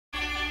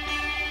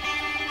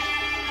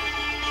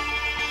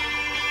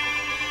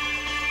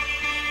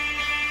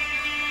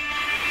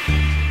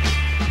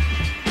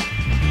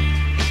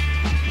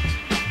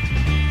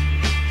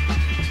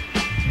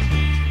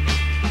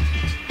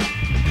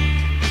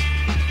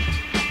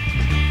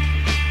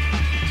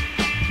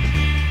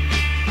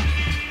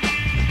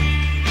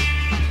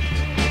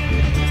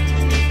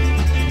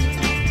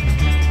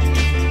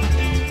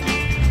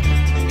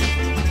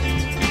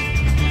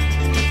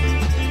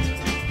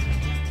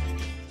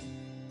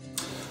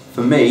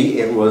For me,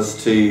 it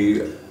was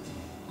to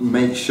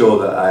make sure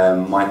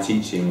that my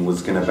teaching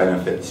was going to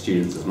benefit the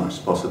students as much as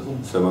possible.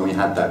 So when we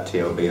had that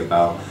TLB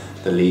about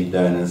the lead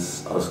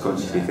learners, I was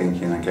consciously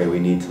thinking, okay, we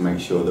need to make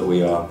sure that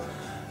we are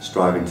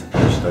striving to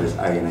push those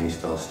A and A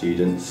star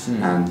students.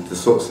 And the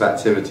sorts of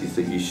activities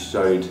that you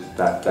showed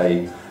that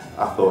day,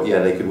 I thought,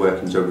 yeah, they could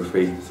work in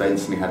geography. So I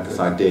instantly had this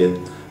idea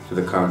for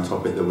the current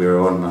topic that we were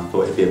on, and I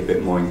thought it'd be a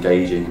bit more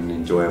engaging and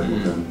enjoyable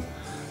than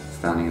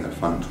standing at the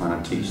front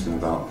trying to teach them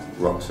about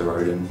rocks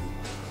eroding.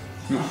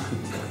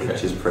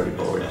 Which is pretty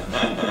boring.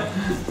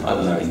 I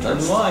don't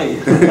understand why.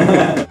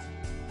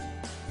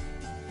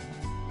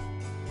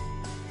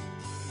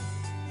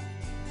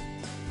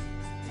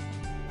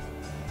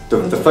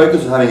 The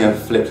focus was having a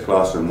flipped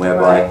classroom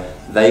whereby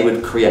they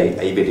would create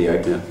a video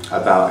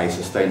about a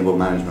sustainable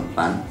management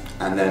plan,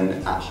 and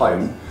then at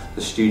home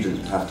the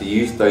students would have to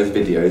use those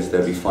videos,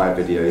 there'd be 5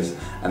 videos,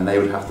 and they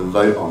would have to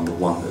vote on the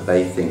one that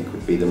they think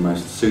would be the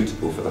most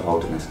suitable for the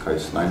Holderness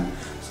coastline.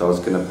 So I was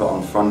going to put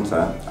on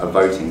Fronter a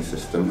voting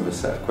system with a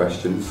set of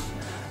questions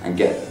and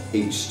get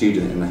each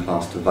student in the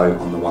class to vote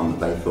on the one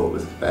that they thought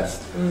was the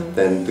best.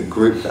 Then the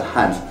group that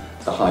had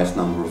the highest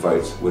number of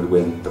votes would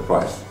win the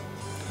prize.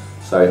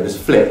 So it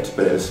was flipped,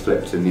 but it was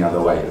flipped in the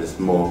other way. It was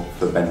more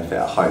for benefit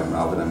at home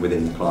rather than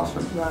within the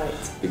classroom. Right.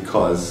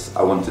 Because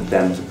I wanted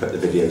them to put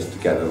the videos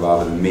together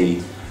rather than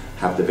me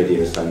have the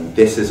videos saying,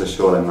 this is a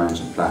shoreline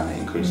management plan, it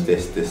includes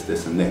this, this,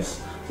 this and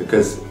this.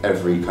 Because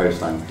every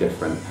coastline is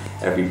different,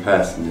 every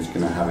person is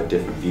going to have a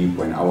different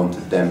viewpoint. I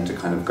wanted them to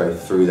kind of go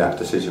through that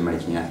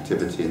decision-making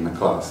activity in the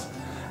class,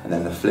 and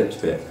then the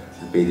flipped bit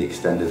would be the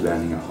extended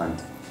learning at home.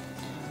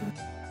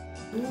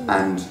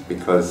 And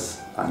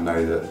because I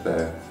know that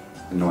they're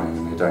annoying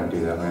and they don't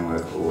do their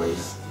homework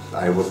always,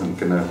 I wasn't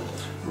going to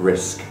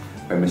risk,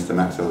 when Mr.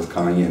 Maxwell was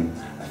coming in,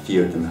 a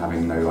few of them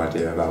having no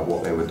idea about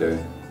what they were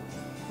doing.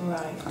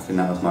 Right. I think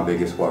that was my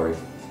biggest worry.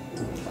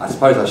 I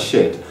suppose I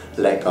should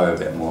let go a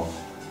bit more.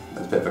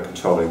 There's a bit of a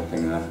controlling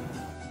thing there.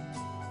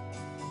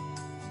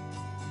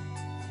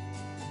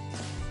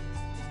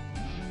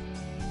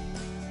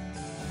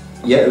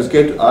 Yeah, it was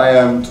good.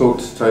 I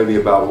talked to Toby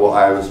about what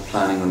I was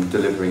planning on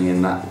delivering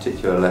in that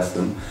particular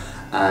lesson,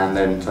 and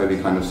then Toby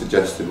kind of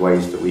suggested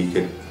ways that we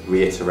could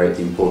reiterate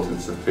the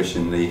importance of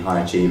pushing the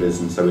high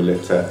achievers, and so we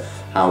looked at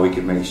how we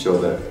could make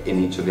sure that in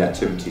each of the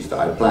activities that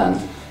I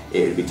planned,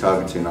 it would be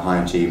targeting the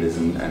high achievers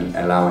and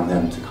allowing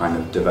them to kind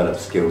of develop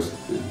skills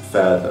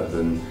further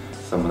than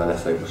some of the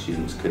less able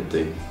students could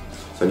do.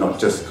 So not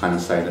just kind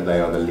of saying that they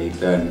are the lead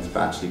learners,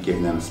 but actually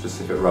giving them a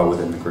specific role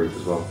within the group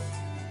as well.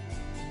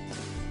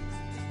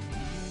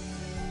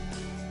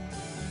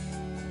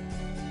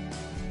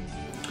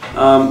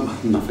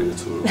 Nothing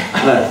at all.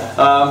 No.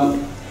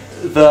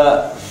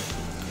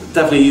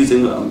 Definitely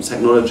using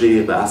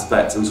technology, the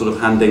aspects, and sort of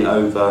handing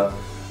over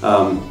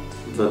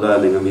the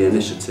learning and the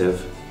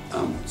initiative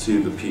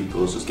to the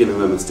pupils, just giving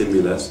them a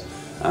stimulus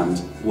and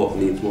what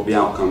the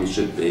outcomes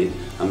should be,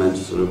 and then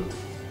just sort of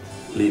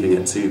leaving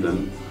it to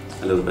them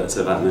a little bit,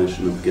 so that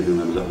notion of giving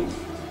them a little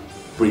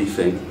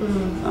briefing,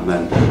 and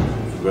then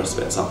the rest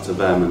of it's up to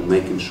them, and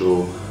making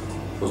sure,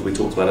 as we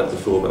talked about it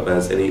before, but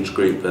there's in each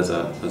group there's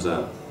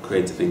a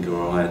creative thinker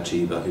or a high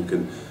achiever who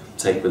can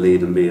take the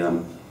lead and be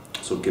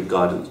sort of give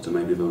guidance to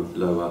maybe the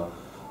lower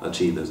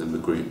achievers in the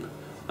group.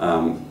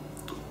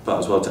 But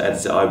as well, to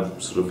edit it, I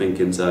sort of think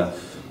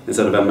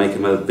instead of them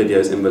making the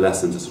videos in the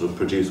lesson, to sort of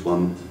produce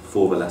one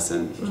for the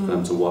lesson for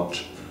them to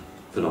watch,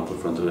 put up in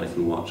front of it, they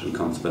can watch and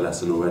come to the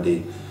lesson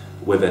already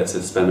with it,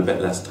 to spend a bit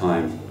less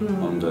time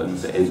on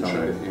the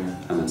intro,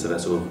 and then so they're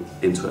sort of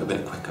into it a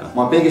bit quicker.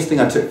 My biggest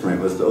thing I took from it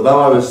was that although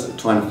I was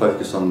trying to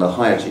focus on the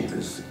high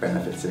achievers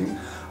benefiting,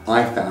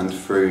 I found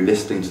through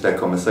listening to their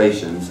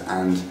conversations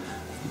and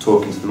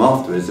talking to them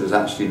afterwards, it was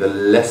actually the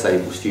less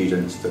able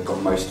students that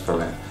got most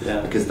from it,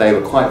 because they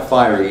were quite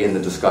fiery in the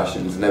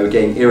discussions and they were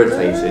getting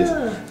irritated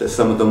that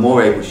some of the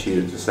more able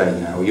students were saying,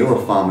 you know, well, you're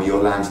a farmer,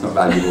 your land's not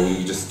valuable,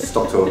 you just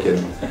stop talking.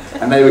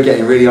 And they were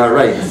getting really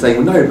irate and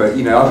saying, well, no, but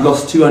you know, I've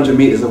lost 200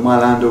 metres of my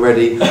land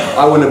already,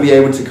 I want to be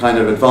able to kind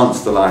of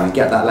advance the line and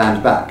get that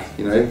land back,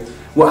 you know,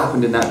 what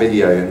happened in that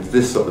video and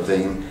this sort of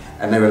thing.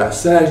 And they were like,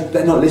 sir,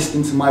 they're not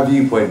listening to my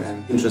viewpoint.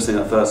 And interesting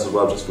at first as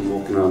well, just from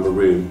walking around the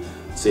room,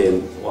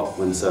 seeing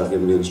when Sir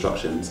giving the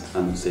instructions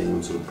and seeing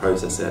them sort of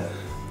process it,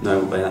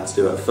 knowing what they had to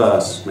do at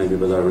first. Maybe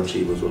the lower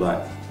achievers were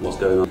like, what's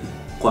going on?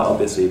 Quite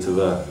obviously to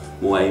the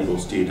more able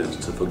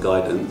students, for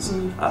guidance,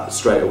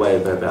 straight away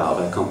they're a bit out of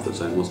their comfort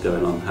zone, what's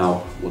going on,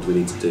 what do we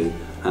need to do,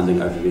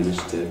 handing over the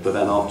initiative. But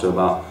then after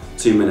about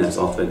 2 minutes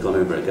after they'd gone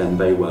over it again,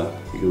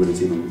 you can really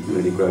see them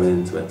really growing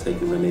into it,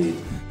 taking the lead.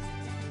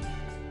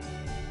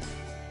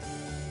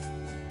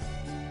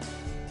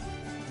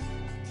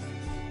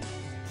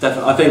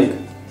 I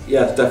think,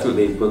 yeah,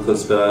 definitely,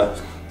 because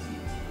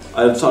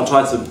I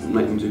tried to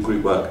make them do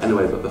group work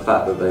anyway, but the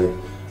fact that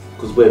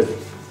because with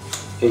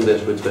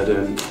English, which they're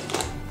doing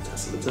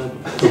Test of the Turbo,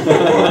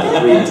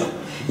 Read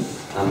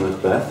and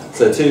Macbeth,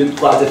 so 2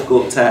 quite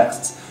difficult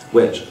texts,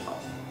 which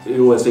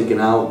you're always thinking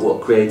what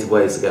creative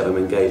ways to get them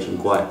engaged in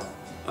quite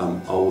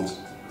old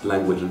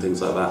language and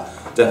things like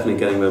that. Definitely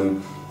getting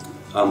them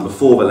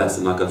before the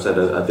lesson, like I've said,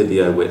 a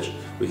video which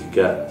we could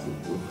get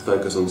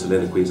focus on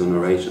soliloquies or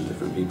narration,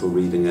 different people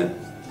reading it,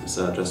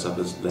 dressed up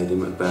as Lady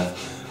Macbeth,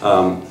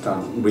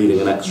 reading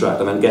an extract,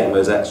 and then getting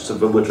those extras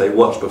which they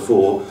watched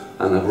before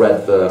and have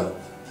read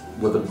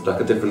with like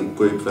a different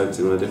group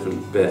focusing on a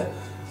different bit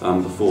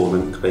before,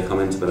 and then they come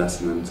into the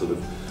lesson and sort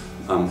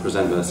of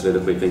present their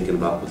soliloquy, thinking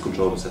about the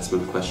controlled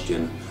assessment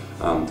question,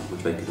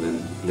 which they can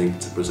then link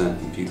to present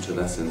in future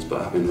lessons,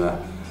 but having that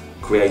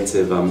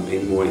creative,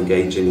 more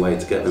engaging way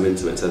to get them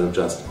into it instead of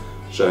just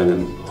showing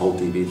a whole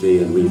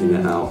DVD and reading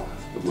it out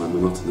with my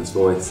monotonous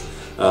voice,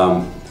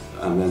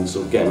 and then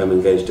sort of getting them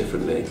engaged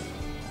differently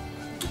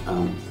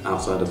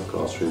outside of the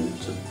classroom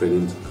to bring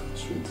into the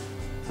classroom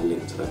and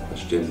link to that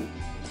question.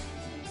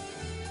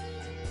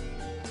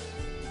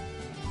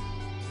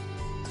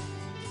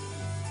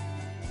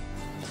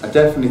 I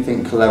definitely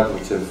think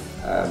collaborative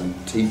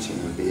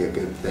teaching would be a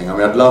good thing. I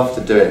mean, I'd love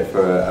to do it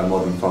for a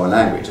modern foreign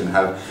language and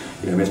have,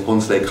 Miss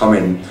Poncelet come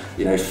in,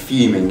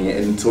 fuming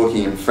and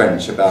talking in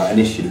French about an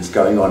issue that's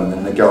going on, and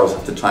then the girls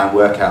have to try and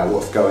work out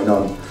what's going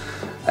on,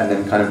 and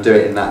then kind of do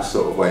it in that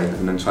sort of way,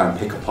 and then try and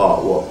pick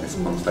apart what Miss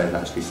Poncelet is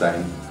actually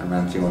saying and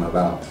ranting on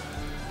about.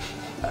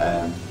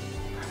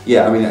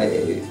 Yeah, I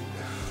mean,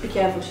 be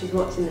careful, she's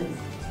watching this.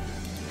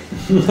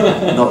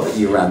 Not that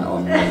you rant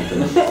on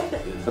anything.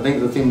 I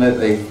think the thing that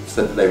they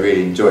said that they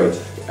really enjoyed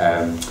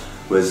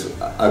was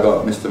I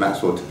got Mr.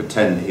 Maxwell to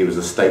pretend he was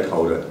a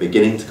stakeholder at the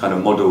beginning to kind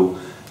of model,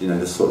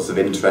 the sorts of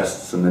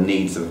interests and the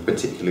needs of a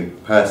particular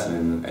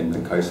person in the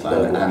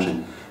coastline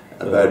and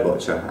a bird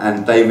watcher,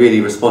 and they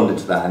really responded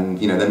to that. And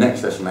the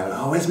next session they were like,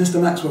 "Oh, where's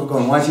Mr. Maxwell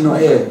gone? Why is he not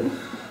here?"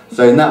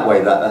 So in that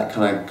way, that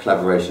kind of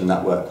collaboration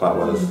that worked quite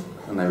well,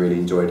 and they really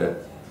enjoyed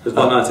it. It was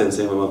quite nice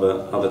seeing when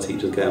other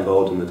teachers get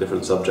involved in the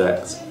different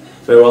subjects.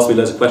 They were asking me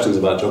loads of questions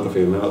about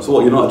geography, and they were like, "So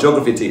what, you're not a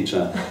geography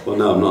teacher?" Well,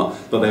 no, I'm not.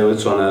 But they were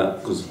trying to,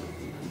 because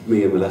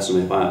me and the lesson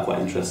they find it quite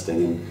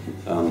interesting,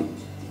 and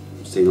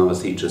seeing other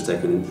teachers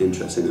taking an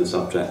interest in the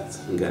subject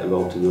and get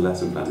involved in the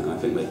lesson planning, I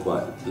think they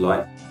quite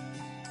like.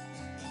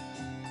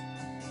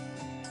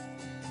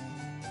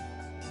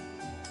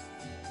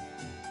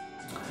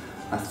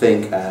 I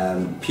think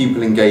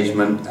pupil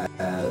engagement,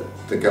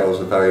 the girls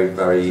were very,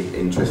 very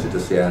interested to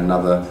see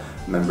another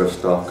member of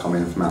staff come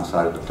in from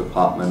outside of the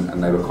department,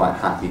 and they were quite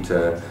happy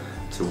to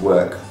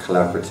work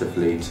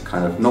collaboratively to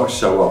kind of not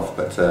show off,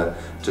 but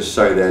to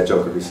show their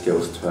geography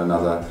skills to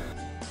another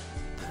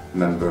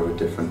member of a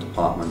different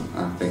department.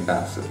 And I think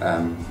that's,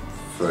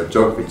 for a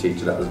geography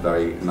teacher, that was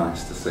very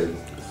nice to see.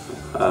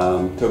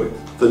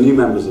 For new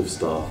members of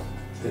staff,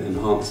 it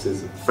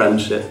enhances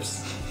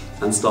friendships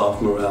and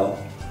staff morale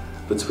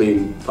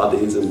between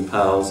buddies and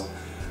pals.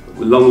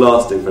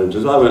 Long-lasting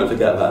friendships. I won't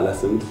forget that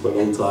lesson for a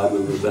long time,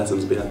 and the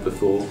lessons we had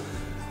before.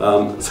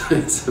 So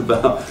it's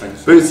about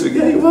boosting.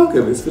 Yeah, you're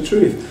welcome. It's the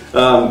truth.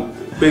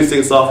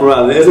 Boosting staff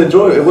morale. It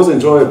was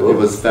enjoyable. It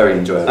was very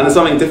enjoyable. And it's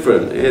something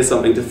different. It is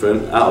something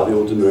different, out of the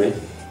ordinary,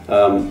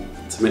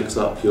 to mix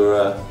up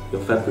your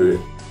February.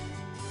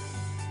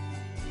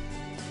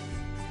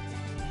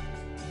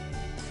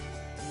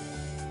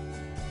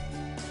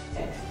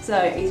 So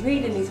he's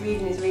reading.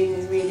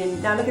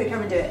 Now look at the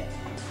camera and do it.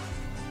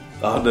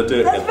 I'm going to do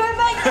it. That's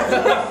perfect!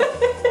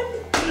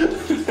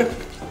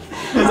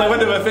 Because I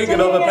went to my finger,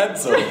 not the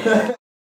pencil.